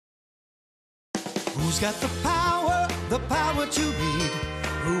Who's got the power to read?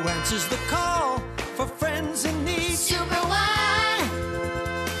 Who answers the call for friends in need? Superwhy!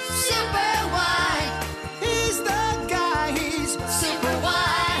 Superwhy! He's the guy, he's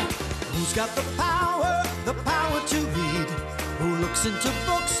Superwhy! Who's got the power to read? Who looks into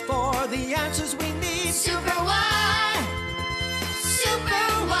books for the answers we need? Superwhy!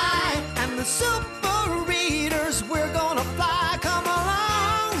 Superwhy! And the super readers, we're gonna fly. Come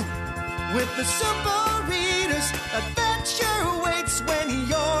along with the super readers. Adventure waits when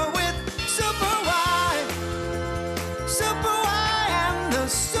you're with Superwhy. Superwhy and the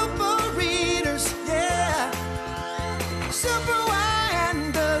super readers, yeah. Superwhy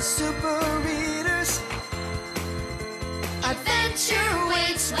and the super readers. Adventure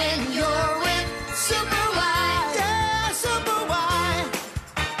waits when you're with Superwhy! Yeah, Superwhy.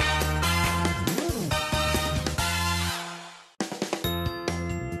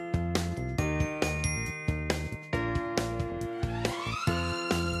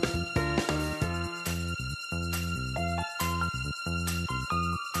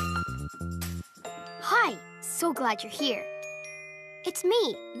 Hi, so glad you're here. It's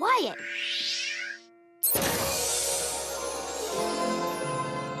me, Wyatt.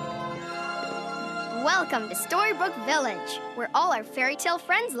 Welcome to Storybook Village, where all our fairy tale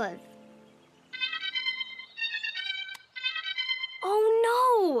friends live.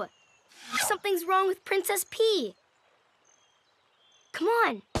 Oh no! Something's wrong with Princess P. Come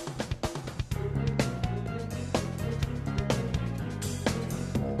on.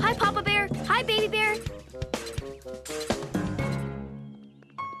 Hi, Papa Bear. Hi, Baby Bear.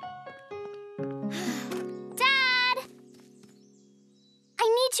 Dad! I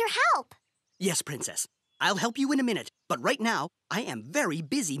need your help. Yes, Princess. I'll help you in a minute, but right now, I am very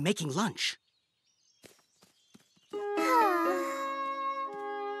busy making lunch.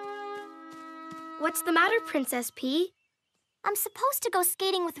 What's the matter, Princess P? I'm supposed to go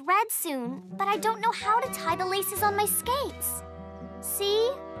skating with Red soon, but I don't know how to tie the laces on my skates.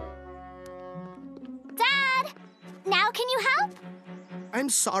 See? Dad! Now can you help? I'm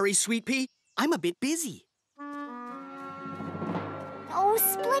sorry, Sweet Pea. I'm a bit busy. Oh,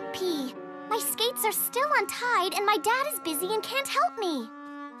 Split Pea. My skates are still untied and my dad is busy and can't help me.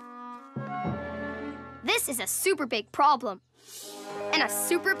 This is a super big problem. And a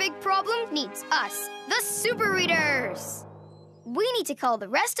super big problem needs us, the Super Readers. We need to call the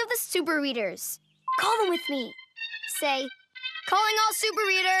rest of the Super Readers. Call them with me. Say, calling all Super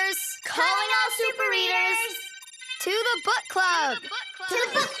Readers. Calling all Super Readers. To the book club. To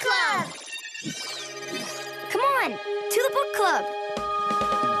the book club. Come on, to the book club.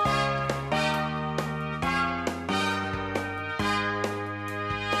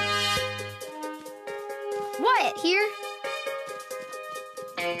 Wyatt here.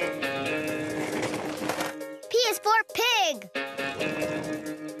 P is for pig.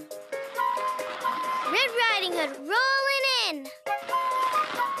 Red Riding Hood rolling in.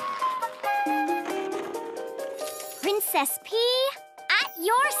 Princess P, at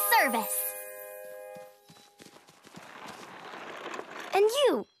your service. And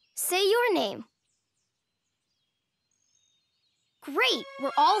you, say your name. Great,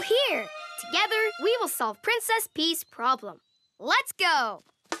 we're all here. Together, we will solve Princess P's problem. Let's go!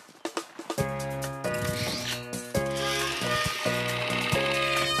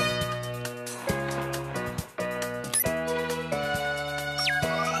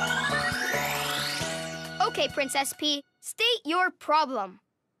 Okay, Princess P, state your problem.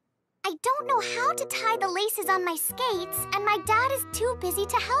 I don't know how to tie the laces on my skates, and my dad is too busy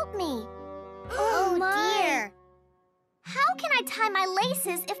to help me. Oh, dear. How can I tie my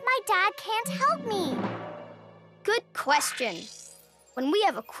laces if my dad can't help me? Good question. When we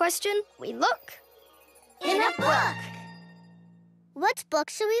have a question, we look In a book. What book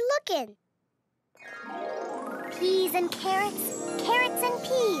should we look in? Peas and carrots, carrots and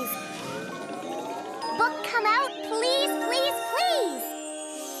peas. Book come out, please, please, please.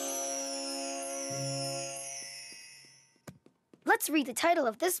 Let's read the title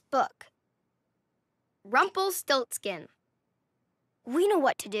of this book. Rumplestiltskin. We know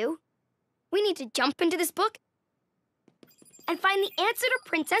what to do. We need to jump into this book and find the answer to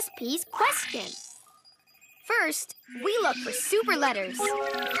Princess P's question. First, we look for super letters.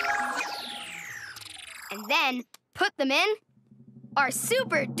 And then put them in our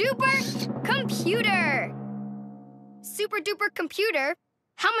super-duper computer. Super-duper computer,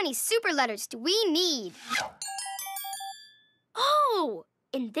 how many super letters do we need? Oh,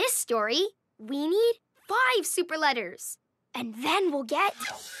 in this story, we need 5 super letters. And then we'll get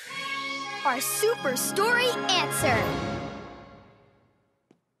our super story answer.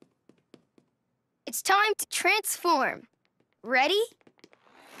 It's time to transform. Ready?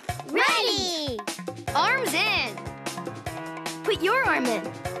 Ready! Arms in. Put your arm in.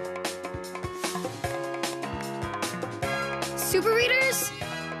 Super Readers,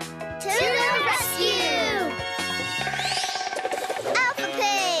 To the rescue! Alpha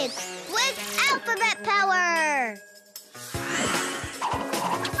Pig with alphabet power!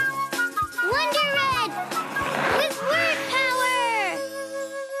 Wonder Red with word power!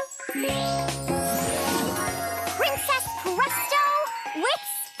 Princess Presto with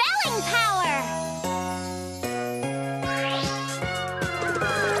spelling power!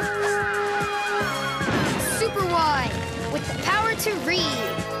 superwhy with the power to read.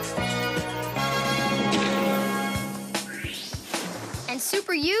 And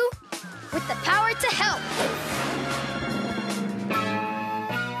Super U with the power to help.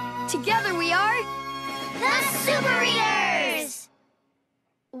 Together we are The Super Readers!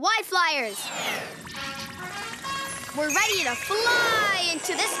 Y Flyers. We're ready to fly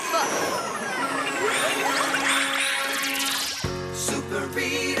into this book. Super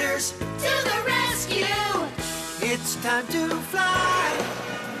Readers, To the rescue! it's time to fly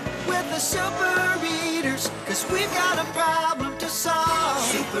with the Super Readers, 'cause we've got a problem to solve.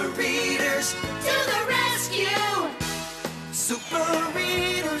 Super Readers, To the rescue! Super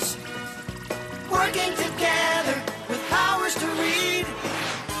Readers, working together with powers to read.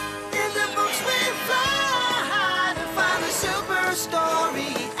 In the books we fly to find the super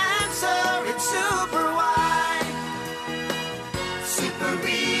story answer. It's super why. Super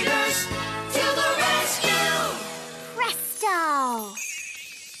Readers, To the rescue! Presto!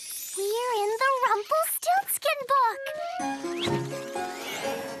 We're in the Rumplestiltskin book!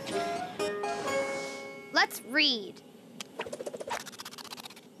 Let's read.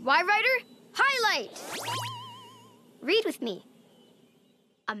 Y Writer, highlight. Read with me.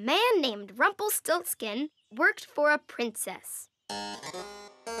 A man named Rumplestiltskin worked for a princess.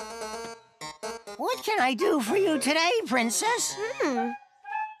 What can I do for you today, Princess?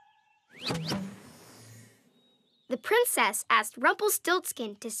 The princess asked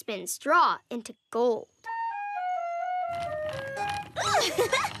Rumplestiltskin to spin straw into gold.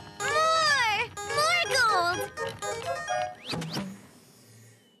 More gold!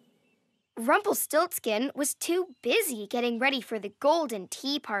 Rumplestiltskin was too busy getting ready for the golden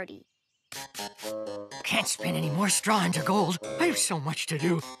tea party. Can't spin any more straw into gold. I have so much to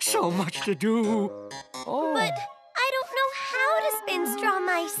do. So much to do. Oh. But I don't know how to spin straw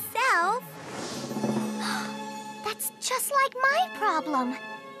myself. That's just like my problem.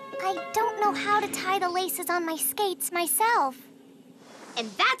 I don't know how to tie the laces on my skates myself. And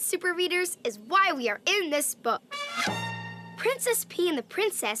that, Super Readers, is why we are in this book. Princess P and the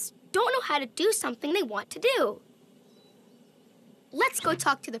princess don't know how to do something they want to do. Let's go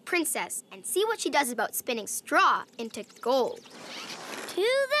talk to the princess and see what she does about spinning straw into gold. To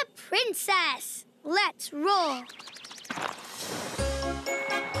the princess! Let's roll!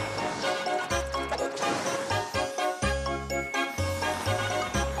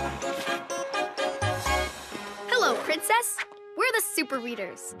 Hello, Princess. We're the Super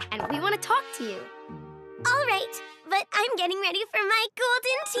Readers, and we want to talk to you. All right, but I'm getting ready for my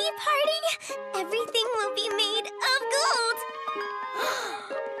golden tea party. Everything will be made of gold.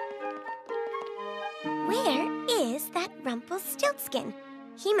 Where is that Rumplestiltskin?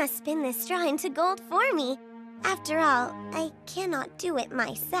 He must spin this straw into gold for me. After all, I cannot do it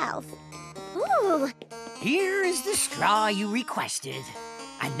myself. Ooh! Here is the straw you requested.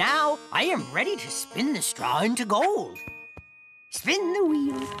 And now I am ready to spin the straw into gold. Spin the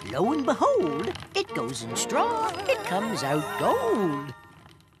wheel, lo and behold, it goes in straw, it comes out gold.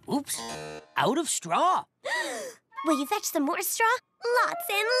 Oops, out of straw. Will you fetch some more straw? Lots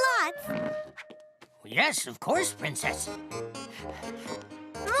and lots. Yes, of course, Princess.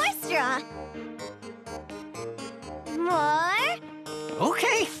 More straw. More.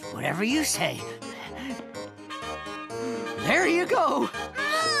 Okay, whatever you say. There you go.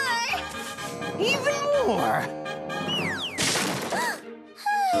 More. Even more.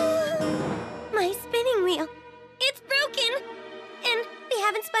 My spinning wheel. It's broken. And we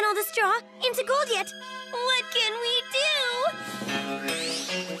haven't spun all the straw into gold yet. What can we do?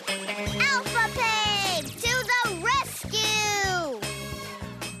 Alpha Pig, to the rescue!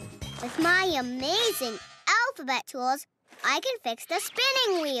 With my amazing alphabet tools, I can fix the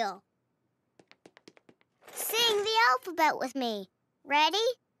spinning wheel. Sing the alphabet with me. Ready?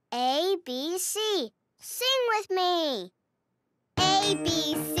 A, B, C. Sing with me. A,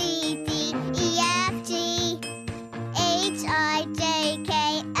 B, C, D, E, F, G, H, I, J, K,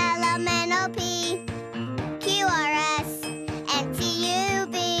 L, M, N, O, P, Q, R, S, and T, U,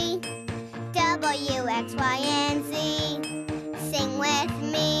 V, W,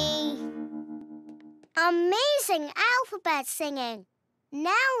 amazing alphabet singing.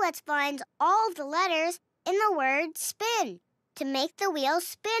 Now let's find all the letters in the word spin to make the wheel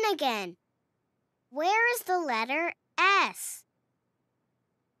spin again. Where is the letter S?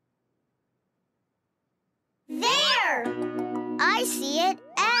 There! I see it,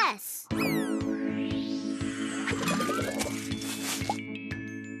 S.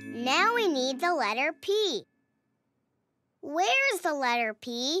 Now we need the letter P. Where's the letter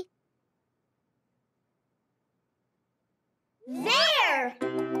P? There!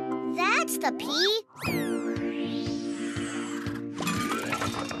 That's the P.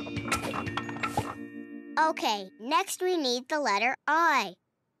 Okay, next we need the letter I.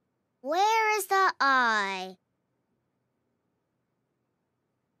 Where is the I?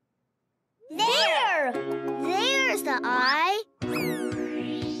 There! There's the I.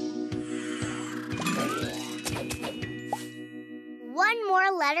 One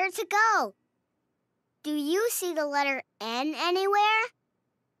more letter to go. Do you see the letter N anywhere?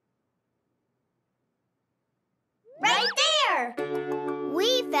 Right there!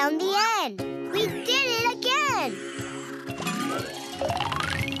 We found the N. We did it again.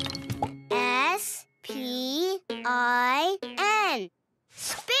 S-P-I-N.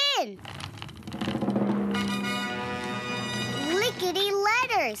 Spin. Lickety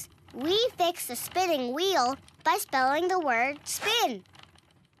letters. We fixed the spinning wheel by spelling the word spin.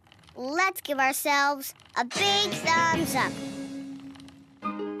 Let's give ourselves a big thumbs up.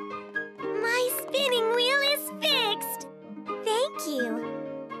 My spinning wheel is fixed. Thank you.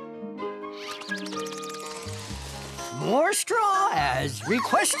 More straw as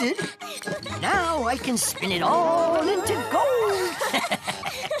requested. Now I can spin it all into gold.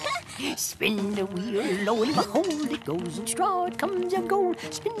 Spin the wheel, lo and behold, it goes in straw, it comes out gold.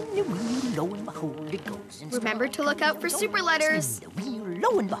 Spin the wheel, lo and behold, it goes in straw. Remember to look out for super letters. Spin the wheel,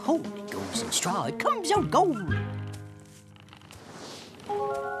 lo and behold, it goes in straw, it comes out gold.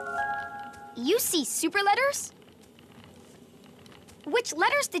 You see super letters? Which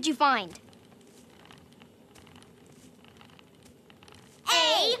letters did you find?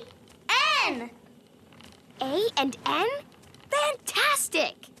 A-N! A and N?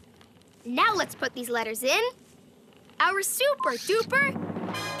 Fantastic! Now let's put these letters in our super duper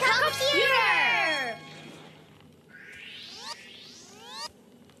Computer!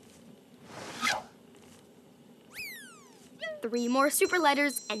 3 more super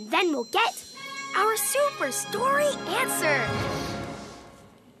letters, and then we'll get our super story answer.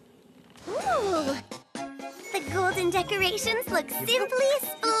 Ooh! The golden decorations look simply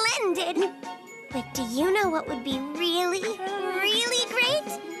splendid. But do you know what would be really, really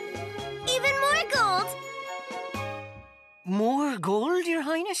great? Even more gold! More gold, Your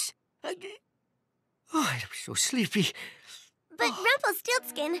Highness? I'm so sleepy. But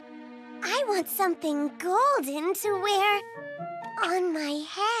Rumplestiltskin, I want something golden to wear on my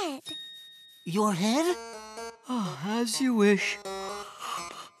head. Your head? Oh, as you wish.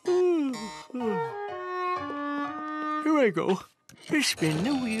 Here I go. Spin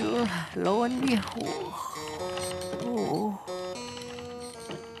the wheel, lo and behold.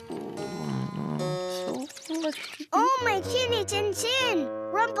 So much to do. Oh, my chinny chin chin.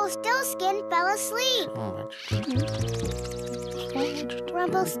 Rumplestiltskin fell asleep.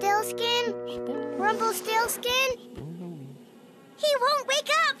 Rumplestiltskin? Rumplestiltskin? He won't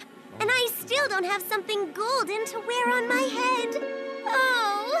wake up! And I still don't have something golden to wear on my head.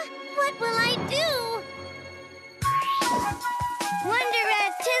 Oh, what will I do?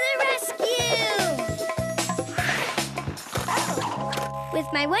 Wonderette to the rescue! With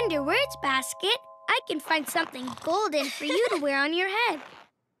my Wonder Words basket, I can find something golden for you to wear on your head.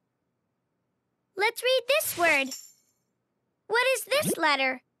 Let's read this word. What is this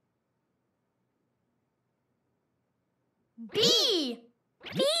letter? B.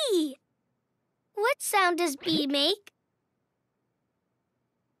 B. What sound does B make?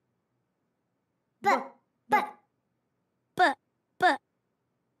 B. B.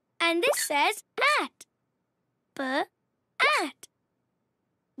 And this says at. B. At.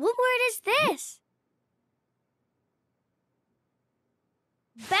 What word is this?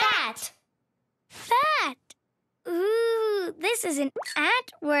 Bat. Bat. Ooh, this is an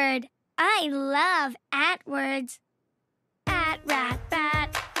at word. I love at words. At, rat,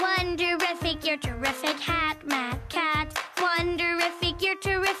 bat. Wonderific, you're terrific. Hat, mat, cat. Wonderific, you're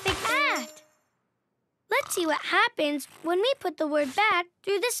terrific. At. Let's see what happens when we put the word bat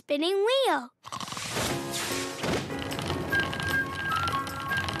through the spinning wheel.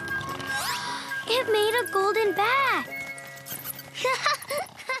 It made a golden bat.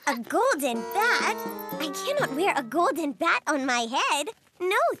 A golden bat? I cannot wear a golden bat on my head.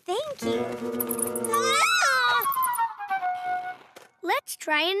 No, thank you. Ah! Let's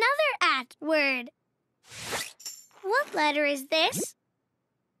try another at word. What letter is this?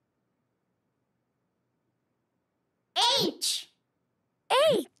 H.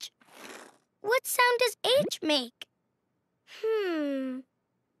 H. What sound does H make?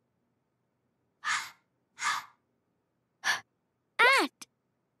 At.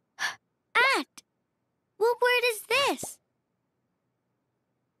 At. What word is this?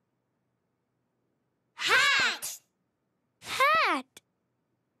 Hat. Hat.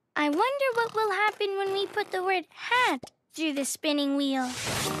 I wonder what will happen when we put the word hat through the spinning wheel.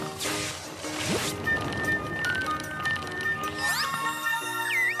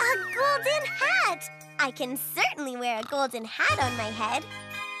 A golden hat! I can certainly wear a golden hat on my head.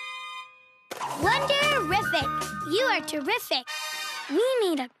 Wonderific! You are terrific. We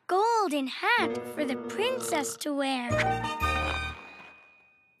need a golden hat for the princess to wear.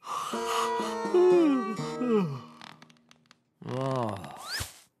 Oh.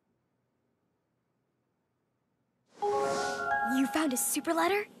 You found a super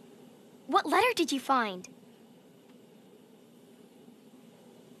letter? What letter did you find?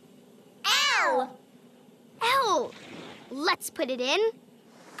 L! L. Let's put it in.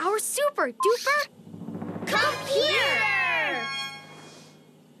 Our super duper Computer!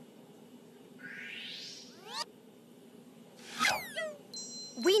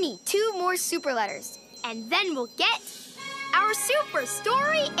 We need 2 more super letters, and then we'll get our super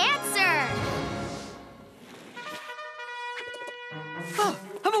story answer. Oh,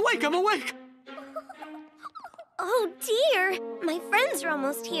 I'm awake, I'm awake! Oh dear! My friends are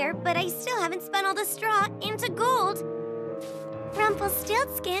almost here, but I still haven't spun all the straw into gold.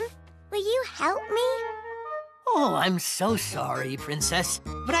 Rumplestiltskin, will you help me? Oh, I'm so sorry, Princess.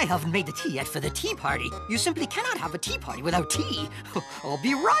 But I haven't made the tea yet for the tea party. You simply cannot have a tea party without tea. I'll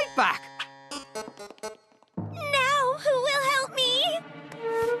be right back. Now, who will help me?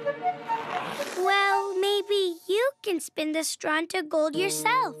 Well, maybe you can spin the straw into gold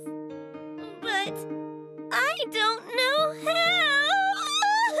yourself. But I don't know how.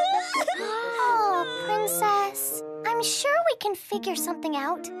 Oh, Princess. I'm sure we can figure something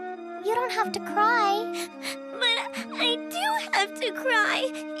out. You don't have to cry. But I do have to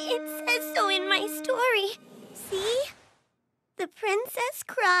cry. It says so in my story. See? The princess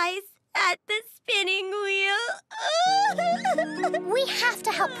cries at the spinning wheel. We have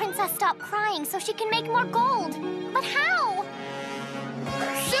to help Princess stop crying so she can make more gold. But how?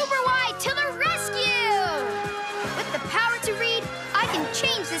 Superwhy to the rescue! With the power to read, I can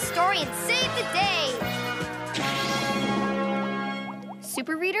change this story and save the day.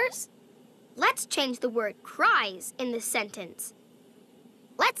 Super readers, let's change the word cries in this sentence.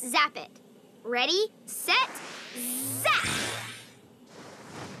 Let's zap it. Ready, set, zap!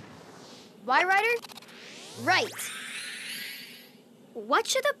 Why, Ryder? Right. What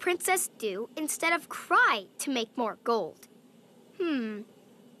should the princess do instead of cry to make more gold?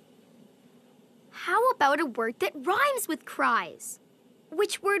 How about a word that rhymes with cries?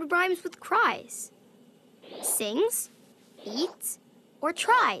 Which word rhymes with cries? Sings, eats, or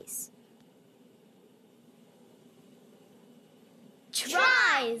tries?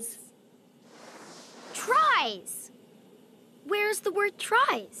 Tries. Tries. Where's the word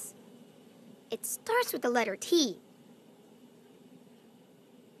tries? It starts with the letter T.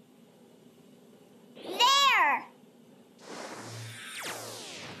 There!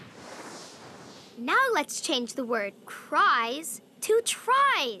 Now let's change the word cries to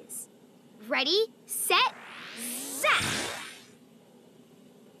tries. Ready, set, zap!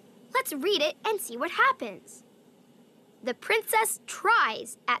 Let's read it and see what happens. The princess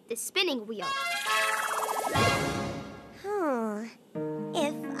tries at the spinning wheel.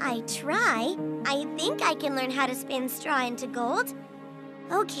 If I try, I think I can learn how to spin straw into gold.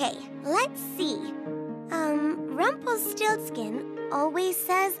 Okay, let's see. Rumplestiltskin always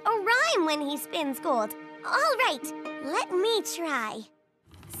says a rhyme when he spins gold. All right, let me try.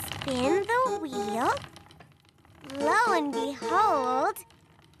 Spin the wheel. Lo and behold,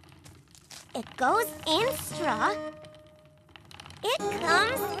 it goes in straw. It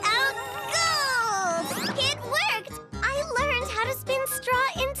comes out gold! It worked! I learned how to spin straw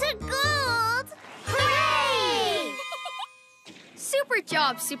into gold! Hooray! Super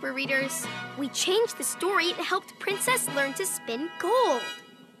job, super readers. We changed the story and helped Princess learn to spin gold.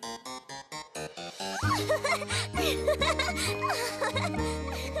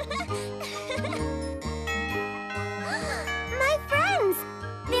 My friends!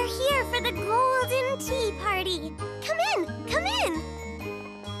 They're here for the golden tea party. Come in, come in.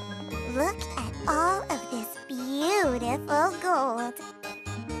 Look at all of this beautiful gold.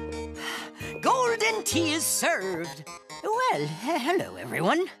 Golden tea is served. Well, hello,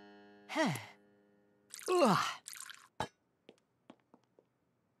 everyone.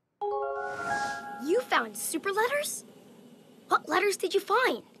 You found super letters? What letters did you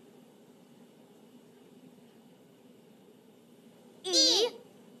find?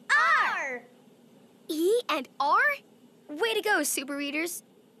 E-R! E and R? Way to go, super readers.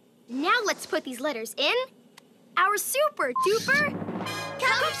 Now let's put these letters in our super duper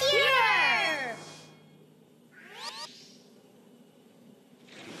Computer!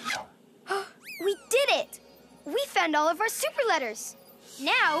 We did it! We found all of our super letters.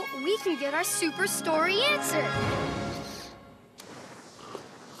 Now we can get our super story answer.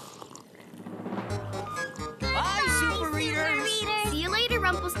 Bye, super readers. See you later,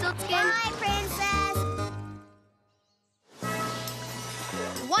 Rumplestiltskin. Bye, Princess!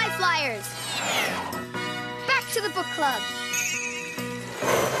 Why Flyers? Back to the book club.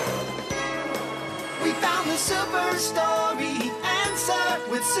 We found the super story answer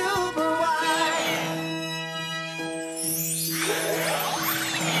with superwhy.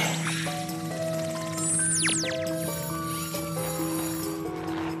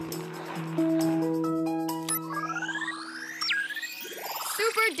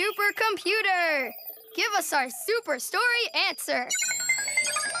 Super duper computer! Give us our super story answer.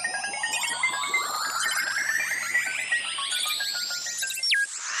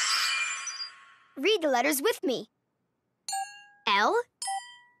 Read the letters with me. L-E-A-R-N.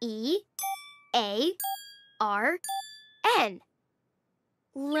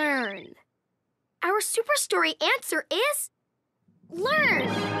 Learn. Our super story answer is learn.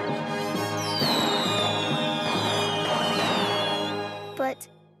 But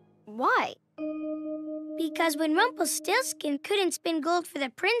why? Because when Rumpelstiltskin couldn't spin gold for the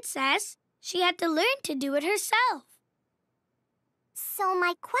princess, she had to learn to do it herself. So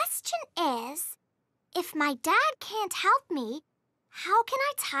my question is, if my dad can't help me, how can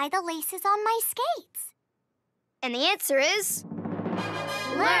I tie the laces on my skates? And the answer is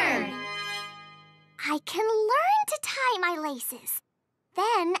learn. I can learn to tie my laces.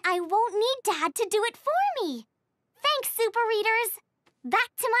 Then I won't need Dad to do it for me. Thanks, Super Readers.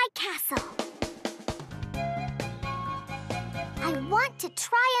 Back to my castle. I want to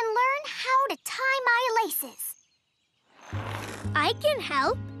try and learn how to tie my laces. I can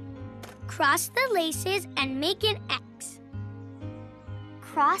help. Cross the laces and make an X.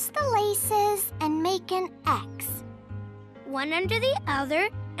 Cross the laces and make an X. One under the other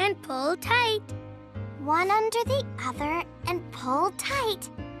and pull tight. One under the other and pull tight.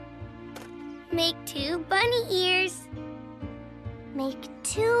 Make 2 bunny ears. Make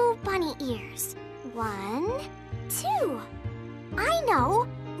 2 bunny ears. 1, 2. I know.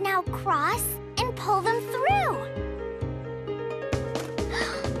 Now cross and pull them through.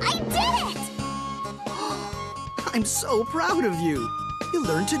 I did it! I'm so proud of you. You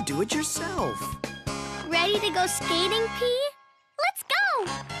learned to do it yourself. Ready to go skating, Pea? Let's go!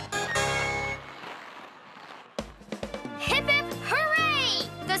 Hip hip hooray!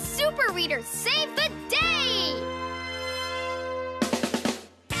 The super readers saved the day!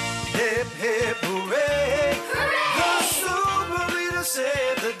 Hip, hip, hooray! Hooray! The super reader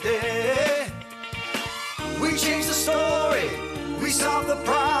saved the day. We changed the story. We solved the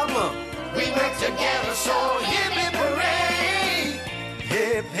problem. We worked together, so hip, hip, hooray!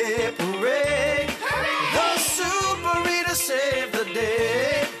 Hip, hip, hooray! The super reader saved the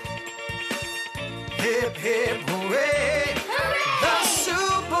day. Hip, hip,